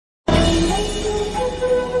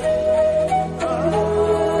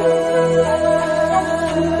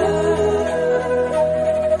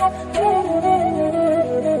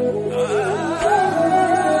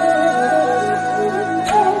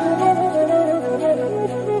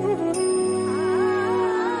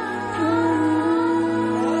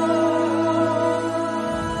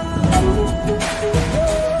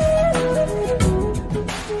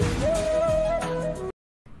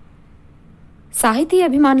సాహితీ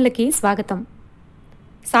అభిమానులకి స్వాగతం.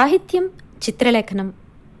 సాహిత్యం, చిత్రలేఖనం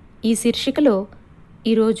ఈ శీర్షికలో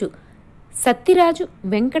ఈరోజు సత్తిరాజు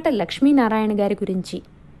వెంకట లక్ష్మీనారాయణ గారి గురించి,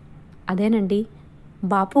 అదేనండి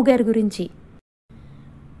బాపు గారి గురించి.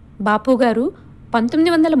 బాపు గారు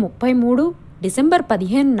 1933 డిసెంబర్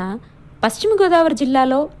 15న పశ్చిమ గోదావరి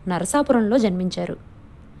జిల్లాలో నరసాపురంలో జన్మించారు.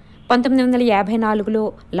 1954లో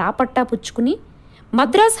లా పట్టా పుచ్చుకుని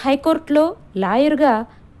మద్రాస్ హైకోర్టులో లాయర్గా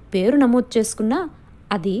పేరు నమోదు చేసుకున్నా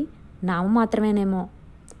అది నామమాత్రమేనేమో.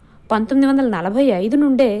 1945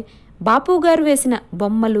 నుండే బాపు గారు వేసిన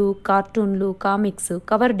బొమ్మలు, కార్టూన్లు, కామిక్స్,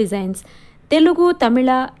 కవర్ డిజైన్స్ తెలుగు, తమిళ,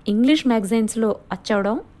 ఇంగ్లీష్ మ్యాగజైన్స్లో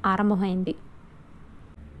అచ్చవడం ఆరంభమైంది.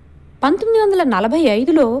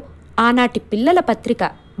 1945లో ఆనాటి పిల్లల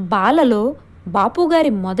పత్రిక బాలలో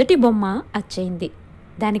బాపుగారి మొదటి బొమ్మ అచ్చయింది.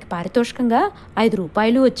 దానికి పారితోషికంగా 5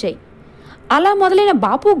 రూపాయలు వచ్చాయి. అలా మొదలైన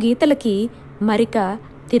బాపు గీతలకి మరిక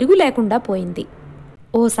తిరుగు లేకుండా పోయింది.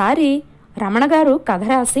 ఓసారి రమణగారు కథ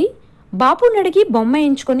రాసి బాపుని అడిగి బొమ్మ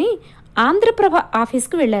వేయించుకొని ఆంధ్రప్రభ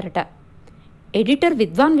ఆఫీస్కి వెళ్ళారట. ఎడిటర్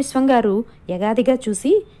విద్వాన్ విశ్వం గారు యగాదిగా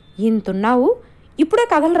చూసి, ఇంతున్నావు, ఇప్పుడే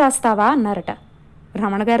కథలు రాస్తావా అన్నారట.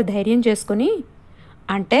 రమణగారు ధైర్యం చేసుకుని,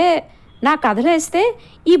 అంటే నా కథలేస్తే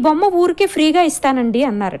ఈ బొమ్మ ఊరికే ఫ్రీగా ఇస్తానండి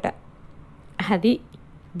అన్నారట. అది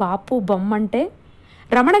బాపు బొమ్మ అంటే,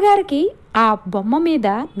 రమణగారికి ఆ బొమ్మ మీద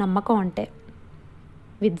నమ్మకం అంటే.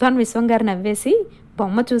 విద్వాన్ విశ్వం గారు నవ్వేసి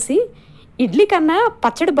బొమ్మ చూసి, ఇడ్లీ కన్నా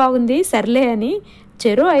పచ్చడి బాగుంది సర్లే అని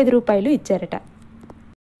చెరో 5 రూపాయలు ఇచ్చారట.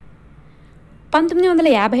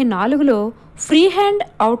 1954లో free hand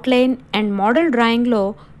outline and model డ్రాయింగ్లో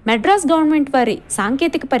మెడ్రాస్ గవర్నమెంట్ వారి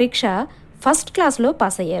సాంకేతిక పరీక్ష ఫస్ట్ క్లాస్లో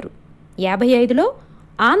పాస్ అయ్యారు. 55లో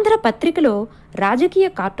ఆంధ్ర పత్రికలో రాజకీయ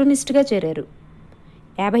కార్టూనిస్ట్గా చేరారు.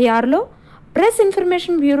 56లో ప్రెస్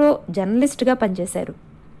ఇన్ఫర్మేషన్ బ్యూరో జర్నలిస్ట్గా పనిచేశారు.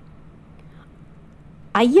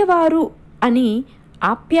 అయ్యవారు అని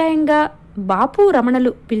ఆప్యాయంగా బాపు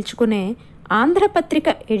రమణలు పిలుచుకునే ఆంధ్రపత్రిక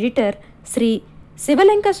ఎడిటర్ శ్రీ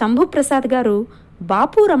శివలెంక శంభుప్రసాద్ గారు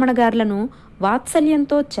బాపు రమణ గారులను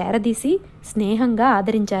వాత్సల్యంతో చేరదీసి స్నేహంగా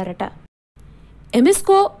ఆదరించారట.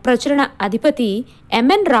 ఎమిస్కో ప్రచురణ అధిపతి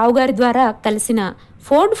ఎంఎన్ రావు గారి ద్వారా కలిసిన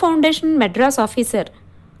ఫోర్డ్ ఫౌండేషన్ మెడ్రాస్ ఆఫీసర్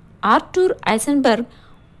ఆర్టూర్ ఐసెన్బర్గ్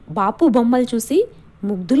బాపు బొమ్మలు చూసి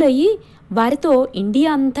ముగ్ధులయ్యి వారితో ఇండియా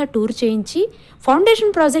అంతా టూర్ చేయించి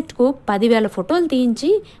ఫౌండేషన్ ప్రాజెక్టుకు 10,000 ఫోటోలు తీయించి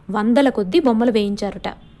 100 కొద్దీ బొమ్మలు వేయించారట.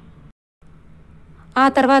 ఆ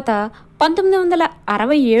తర్వాత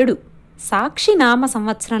 1967 సాక్షి నామ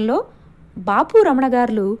సంవత్సరంలో బాపు రమణ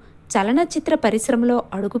గారు చలనచిత్ర పరిశ్రమలో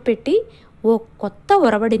అడుగుపెట్టి ఓ కొత్త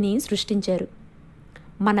ఒరవడిని సృష్టించారు.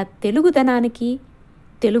 మన తెలుగుదనానికి,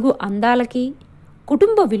 తెలుగు అందాలకి,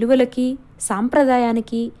 కుటుంబ విలువలకి,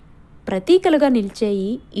 సాంప్రదాయానికి ప్రతీకలుగా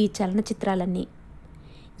నిలిచేయి ఈ చలనచిత్రాలన్నీ.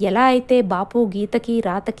 ఎలా అయితే బాపు గీతకి,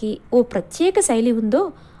 రాతకి ఓ ప్రత్యేక శైలి ఉందో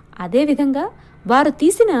అదేవిధంగా వారు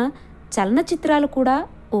తీసిన చలనచిత్రాలు కూడా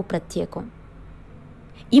ఓ ప్రత్యేకం.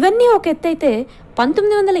 ఇవన్నీ ఒక ఎత్తైతే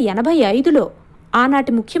 1985లో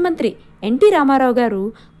ఆనాటి ముఖ్యమంత్రి ఎన్టీ రామారావు గారు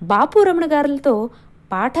బాపు రమణ గారులతో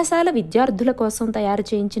పాఠశాల విద్యార్థుల కోసం తయారు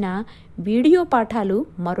చేయించిన వీడియో పాఠాలు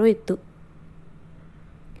మరో ఎత్తు.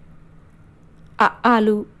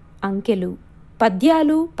 అఆలు, అంకెలు,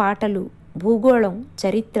 పద్యాలు, పాటలు, భూగోళం,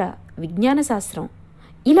 చరిత్ర, విజ్ఞాన శాస్త్రం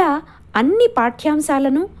ఇలా అన్ని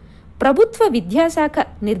పాఠ్యాంశాలను ప్రభుత్వ విద్యాశాఖ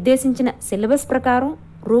నిర్దేశించిన సిలబస్ ప్రకారం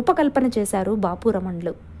రూపకల్పన చేశారు బాపు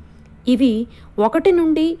రమణలు. ఇవి 1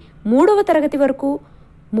 నుండి 3వ తరగతి వరకు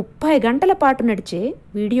 30 గంటల పాటు నడిచే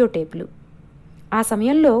వీడియో టేపులు. ఆ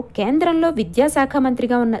సమయంలో కేంద్రంలో విద్యాశాఖ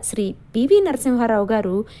మంత్రిగా ఉన్న శ్రీ పివి నరసింహారావు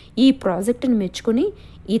గారు ఈ ప్రాజెక్టును మెచ్చుకుని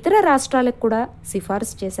ఇతర రాష్ట్రాలకు కూడా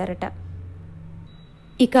సిఫారసు చేశారట.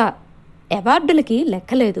 ఇక అవార్డులకి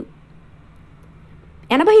లెక్కలేదు.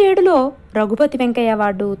 87లో రఘుపతి వెంకయ్య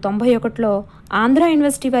అవార్డు, 91లో ఆంధ్ర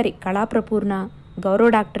యూనివర్సిటీ వారి కళాప్రపూర్ణ గౌరవ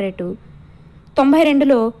డాక్టరేటు,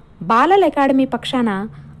 92లో బాలల అకాడమీ పక్షాన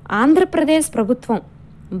ఆంధ్రప్రదేశ్ ప్రభుత్వం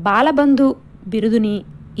బాలబంధు బిరుదుని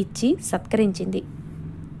ఇచ్చి సత్కరించింది.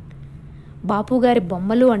 బాపుగారి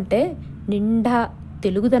బొమ్మలు అంటే నిండా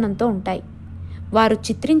తెలుగుదనంతో ఉంటాయి. వారు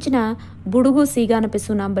చిత్రించిన బుడుగు సీగానపి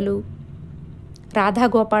సునాంబలు,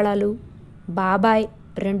 రాధాగోపాళాలు, బాబాయ్,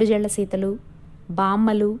 2 జళ్ల సీతలు,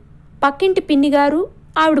 బామ్మలు, పక్కింటి పిన్నిగారు,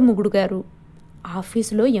 ఆవిడ ముగుడుగారు,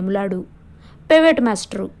 ఆఫీసులో యములాడు, ప్రైవేట్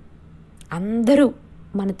మాస్టరు అందరూ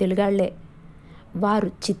మన తెలుగాళ్లే. వారు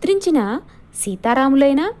చిత్రించిన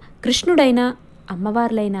సీతారాములైనా, కృష్ణుడైనా,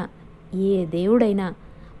 అమ్మవార్లైనా, ఏ దేవుడైనా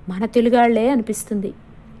మన తెలుగాళ్లే అనిపిస్తుంది.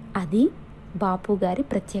 అది బాపుగారి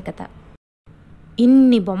ప్రత్యేకత.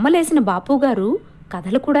 ఇన్ని బొమ్మలేసిన బాపుగారు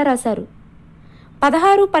కథలు కూడా రాశారు.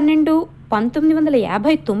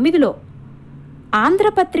 16/12/1959లో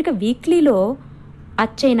ఆంధ్రపత్రిక వీక్లీలో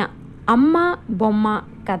అచ్చైన అమ్మ బొమ్మ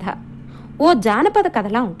కథ ఓ జానపద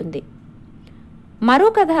కథలా ఉంటుంది. మరో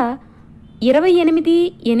కథ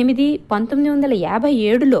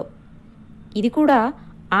 28/8/1957లో, ఇది కూడా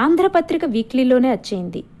ఆంధ్రపత్రిక వీక్లీలోనే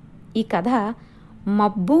వచ్చేయింది. ఈ కథ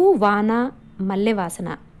మబ్బు వాన మల్లె వాసన.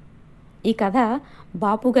 ఈ కథ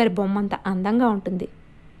బాపుగారి బొమ్మంత అందంగా ఉంటుంది.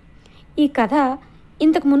 ఈ కథ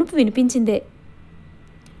ఇంతకు మునుపు వినిపించిందే.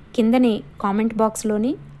 కిందనే కామెంట్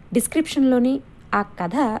బాక్స్లోని డిస్క్రిప్షన్లోని ఆ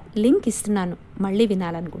కథ లింక్ ఇస్తున్నాను మళ్ళీ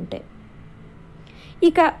వినాలనుకుంటే.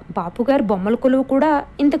 ఇక బాపుగారి బొమ్మల కొలువు కూడా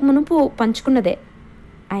ఇంతకు మునుపు పంచుకున్నదే.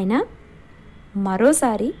 అయినా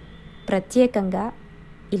మరోసారి ప్రత్యేకంగా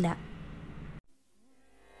ఇలా